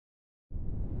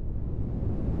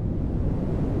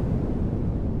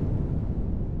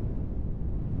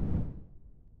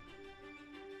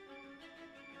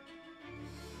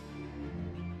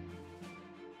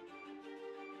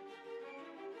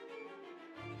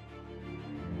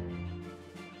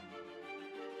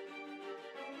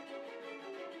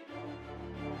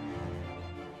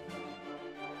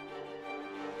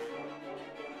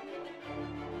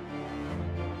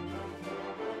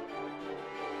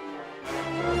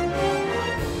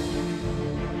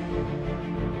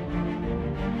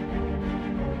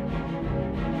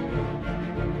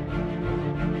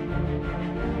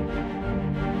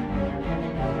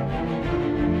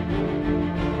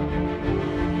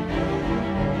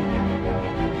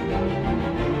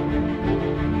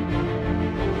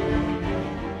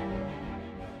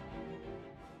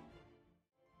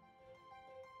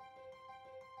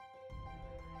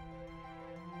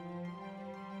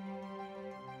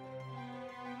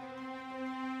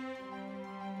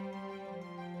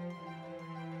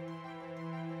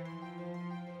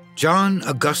John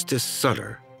Augustus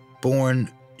Sutter,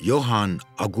 born Johann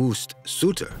August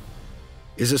Sutter,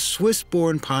 is a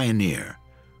Swiss-born pioneer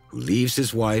who leaves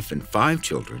his wife and 5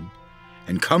 children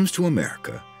and comes to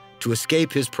America to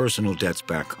escape his personal debts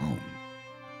back home.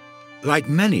 Like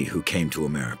many who came to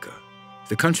America,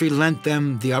 the country lent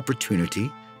them the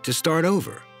opportunity to start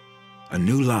over, a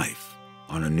new life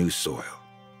on a new soil.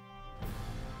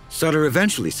 Sutter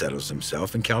eventually settles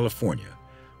himself in California,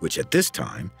 which at this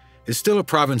time is still a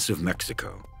province of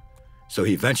Mexico. So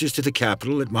he ventures to the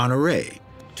capital at Monterrey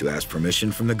to ask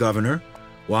permission from the governor,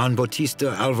 Juan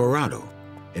Bautista Alvarado,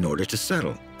 in order to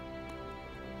settle.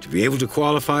 To be able to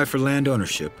qualify for land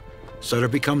ownership, Sutter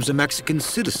becomes a Mexican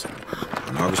citizen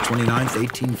on August 29,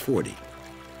 1840.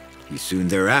 He soon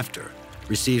thereafter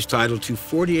receives title to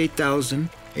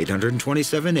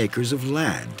 48,827 acres of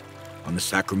land on the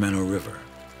Sacramento River.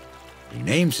 He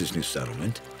names his new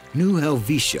settlement New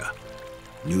Helvetia,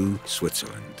 New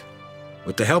Switzerland.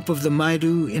 With the help of the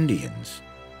Maidu Indians,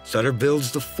 Sutter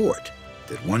builds the fort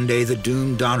that one day the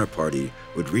doomed Donner Party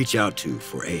would reach out to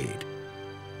for aid.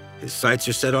 His sights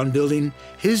are set on building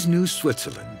his new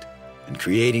Switzerland and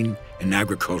creating an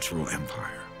agricultural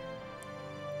empire.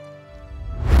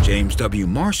 James W.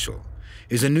 Marshall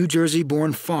is a New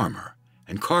Jersey-born farmer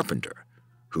and carpenter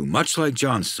who, much like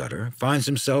John Sutter, finds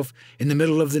himself in the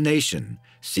middle of the nation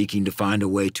seeking to find a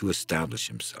way to establish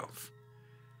himself.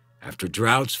 After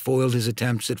droughts foiled his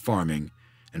attempts at farming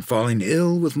and falling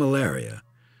ill with malaria,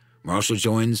 Marshall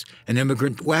joins an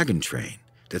immigrant wagon train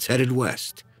that's headed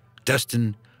west,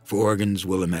 destined for Oregon's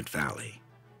Willamette Valley.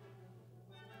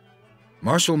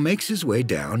 Marshall makes his way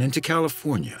down into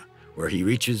California, where he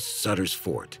reaches Sutter's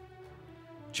fort.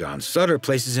 John Sutter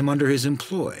places him under his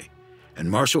employ, and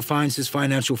Marshall finds his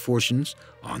financial fortunes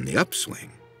on the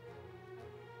upswing.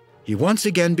 He once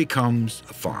again becomes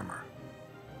a farmer.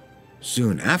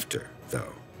 Soon after,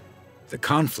 though, the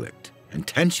conflict and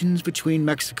tensions between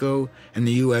Mexico and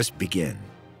the U.S. begin,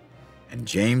 and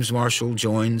James Marshall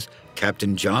joins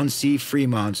Captain John C.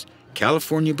 Fremont's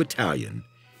California Battalion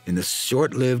in the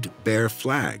short-lived Bear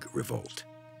Flag Revolt.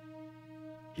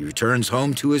 He returns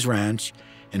home to his ranch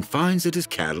and finds that his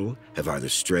cattle have either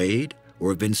strayed or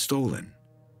have been stolen.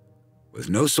 With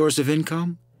no source of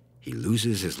income, he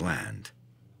loses his land.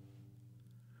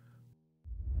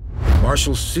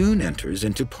 Marshall soon enters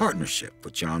into partnership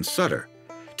with John Sutter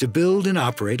to build and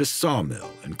operate a sawmill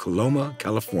in Coloma,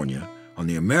 California, on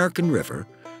the American River,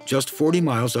 just 40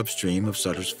 miles upstream of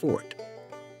Sutter's fort.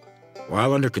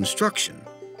 While under construction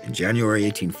in January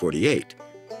 1848,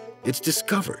 it's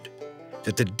discovered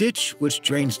that the ditch which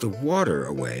drains the water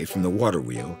away from the water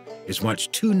wheel is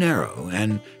much too narrow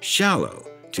and shallow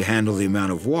to handle the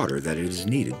amount of water that it is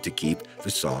needed to keep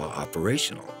the saw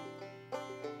operational.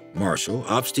 Marshall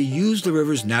opts to use the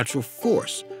river's natural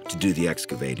force to do the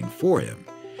excavating for him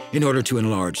in order to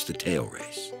enlarge the tail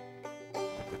race.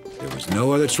 There was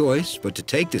no other choice but to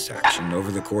take this action over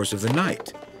the course of the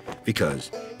night,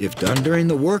 because if done during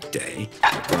the workday,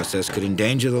 the process could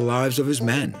endanger the lives of his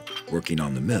men working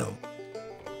on the mill.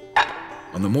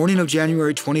 On the morning of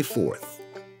January 24th,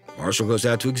 Marshall goes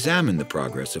out to examine the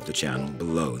progress of the channel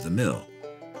below the mill.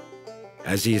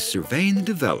 As he is surveying the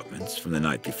developments from the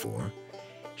night before,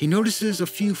 he notices a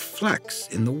few flecks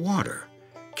in the water,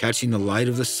 catching the light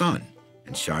of the sun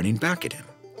and shining back at him.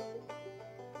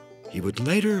 He would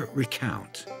later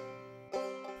recount,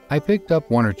 I picked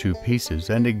up 1 or 2 pieces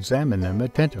and examined them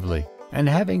attentively, and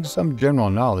having some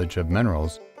general knowledge of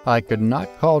minerals, I could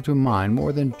not call to mind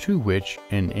more than 2 which,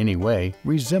 in any way,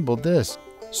 resembled this: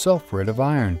 sulphuret of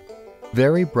iron,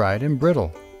 very bright and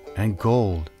brittle, and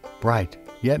gold, bright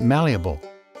yet malleable.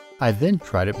 I then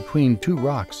tried it between 2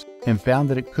 rocks, and found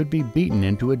that it could be beaten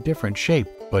into a different shape,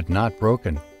 but not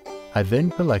broken. I then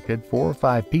collected 4 or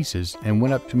 5 pieces and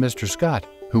went up to Mr. Scott,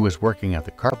 who was working at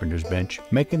the carpenter's bench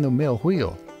making the mill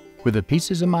wheel, with the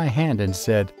pieces in my hand, and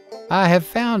said, I have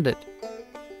found it.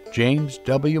 James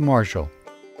W. Marshall.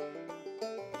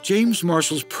 James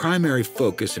Marshall's primary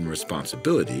focus and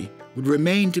responsibility would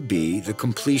remain to be the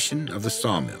completion of the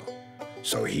sawmill,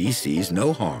 so he sees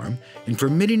no harm in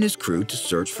permitting his crew to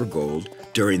search for gold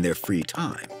during their free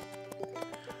time.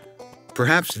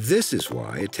 Perhaps this is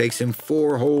why it takes him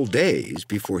 4 whole days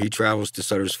before he travels to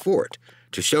Sutter's fort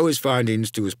to show his findings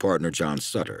to his partner John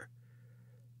Sutter.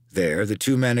 There, the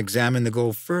 2 men examine the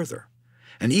gold further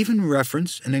and even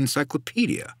reference an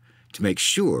encyclopedia to make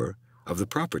sure of the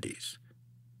properties.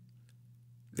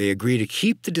 They agree to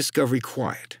keep the discovery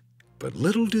quiet, but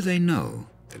little do they know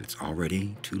that it's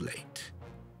already too late.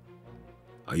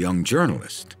 A young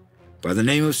journalist by the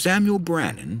name of Samuel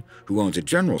Brannan, who owns a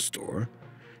general store,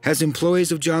 has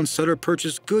employees of John Sutter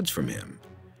purchase goods from him,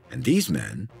 and these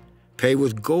men pay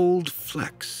with gold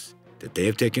flecks that they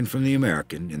have taken from the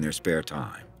American in their spare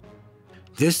time.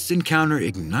 This encounter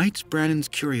ignites Brannon's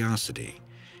curiosity,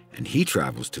 and he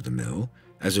travels to the mill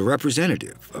as a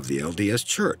representative of the LDS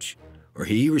Church, where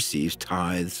he receives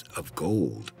tithes of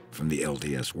gold from the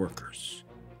LDS workers.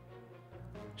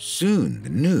 Soon, the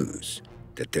news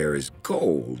that there is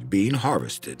gold being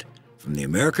harvested from the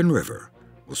American River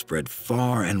will spread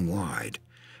far and wide,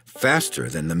 faster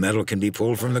than the metal can be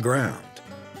pulled from the ground.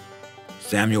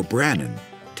 Samuel Brannon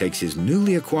takes his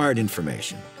newly acquired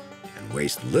information and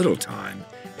wastes little time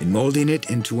in molding it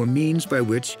into a means by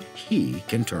which he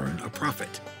can turn a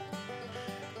profit.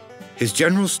 His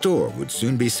general store would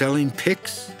soon be selling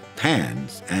picks,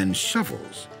 pans, and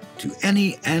shovels to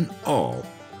any and all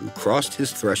who crossed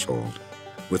his threshold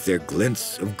with their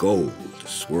glints of gold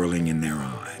swirling in their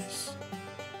eyes.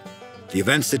 The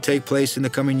events that take place in the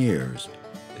coming years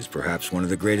is perhaps one of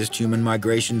the greatest human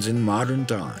migrations in modern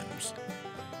times.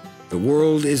 The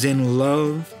world is in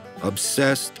love,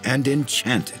 obsessed, and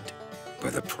enchanted by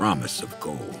the promise of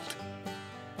gold.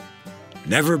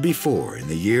 Never before in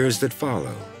the years that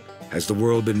follow has the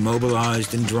world been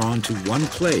mobilized and drawn to one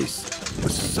place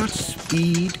with such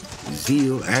speed,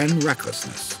 zeal, and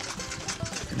recklessness.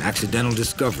 An accidental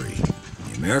discovery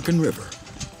in the American River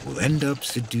will end up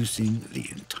seducing the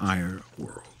entire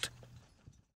world.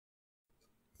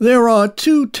 There are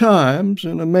two times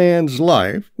in a man's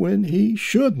life when he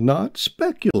should not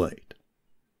speculate: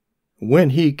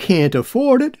 when he can't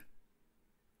afford it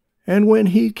and when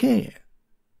he can.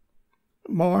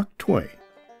 Mark Twain.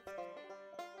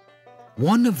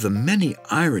 One of the many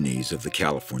ironies of the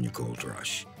California gold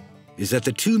rush is that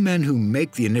the two men who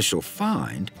make the initial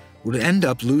find would end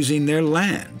up losing their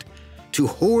land to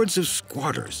hordes of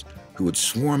squatters who would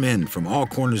swarm in from all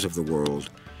corners of the world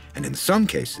and, in some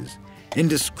cases,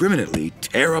 indiscriminately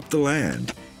tear up the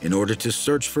land in order to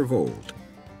search for gold.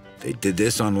 They did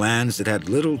this on lands that had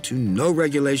little to no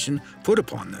regulation put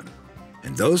upon them,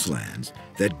 and those lands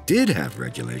that did have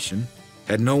regulation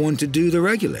had no one to do the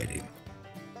regulating.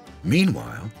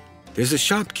 Meanwhile, there's a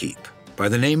shopkeep by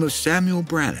the name of Samuel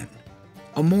Brannon,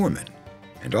 a Mormon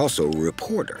and also a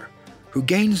reporter who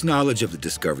gains knowledge of the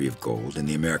discovery of gold in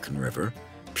the American River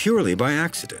purely by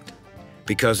accident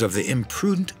because of the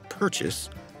imprudent purchase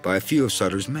by a few of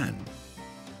Sutter's men.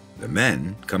 The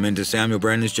men come into Samuel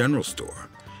Brannon's general store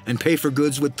and pay for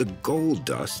goods with the gold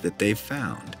dust that they've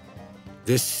found.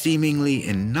 This seemingly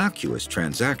innocuous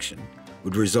transaction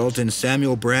would result in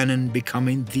Samuel Brannon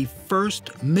becoming the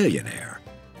first millionaire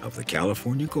of the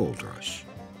California gold rush.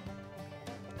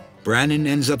 Brannon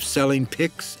ends up selling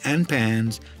picks and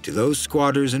pans to those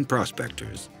squatters and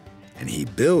prospectors, and he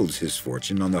builds his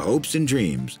fortune on the hopes and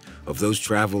dreams of those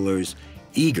travelers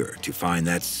eager to find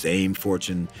that same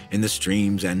fortune in the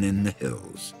streams and in the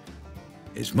hills.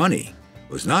 His money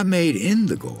was not made in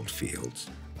the gold fields.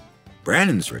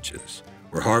 Brannon's riches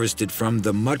were harvested from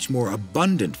the much more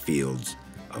abundant fields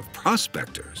of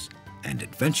prospectors and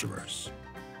adventurers.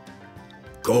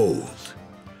 Gold,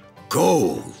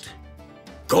 gold,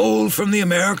 gold from the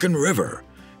American River,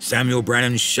 Samuel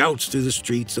Brannon shouts through the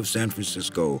streets of San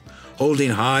Francisco, holding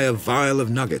high a vial of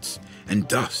nuggets and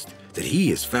dust that he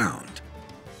has found.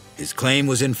 His claim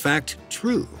was in fact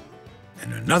true,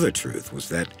 and another truth was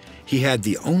that he had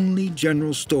the only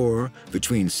general store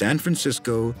between San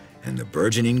Francisco and the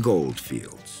burgeoning gold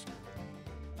fields.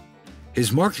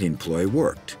 His marketing ploy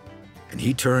worked, and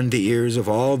he turned the ears of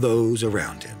all those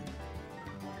around him.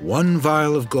 1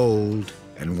 vial of gold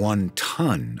and 1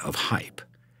 ton of hype,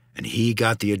 and he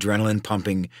got the adrenaline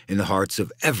pumping in the hearts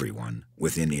of everyone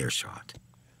within earshot.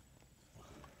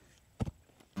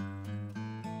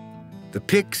 The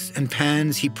picks and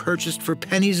pans he purchased for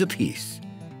pennies apiece,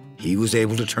 he was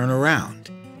able to turn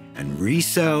around and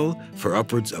resell for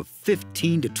upwards of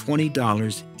 $15 to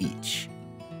 $20 each.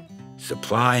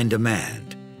 Supply and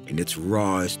demand in its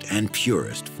rawest and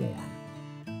purest form.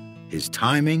 His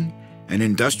timing and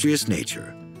industrious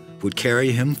nature would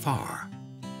carry him far.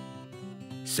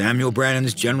 Samuel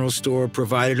Brannon's general store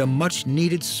provided a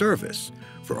much-needed service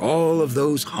for all of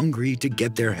those hungry to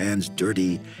get their hands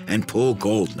dirty and pull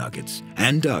gold nuggets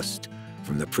and dust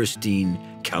from the pristine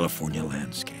California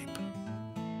landscape.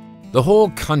 The whole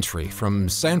country, from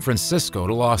San Francisco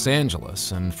to Los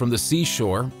Angeles and from the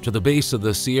seashore to the base of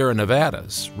the Sierra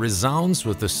Nevadas, resounds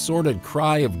with the sordid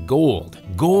cry of gold,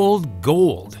 gold,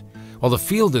 gold, while the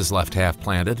field is left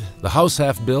half-planted, the house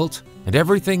half-built, and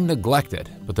everything neglected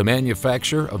but the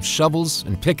manufacture of shovels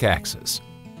and pickaxes.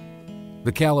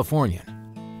 The Californian.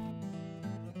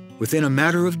 Within a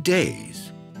matter of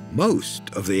days, most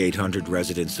of the 800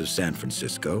 residents of San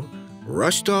Francisco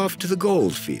rushed off to the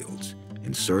gold fields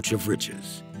in search of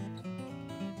riches.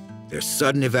 their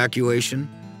sudden evacuation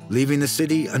leaving the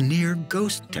city a near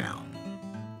ghost town.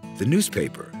 The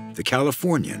newspaper, The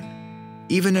Californian,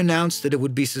 even announced that it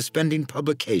would be suspending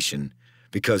publication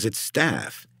because its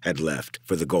staff had left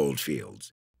for the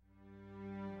goldfields.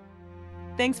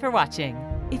 Thanks for watching.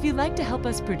 If you'd like to help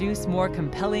us produce more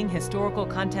compelling historical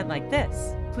content like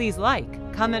this, please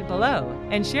like, comment below,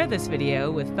 and share this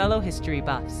video with fellow history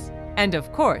buffs. And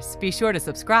of course, be sure to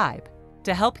subscribe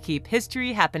to help keep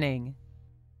history happening.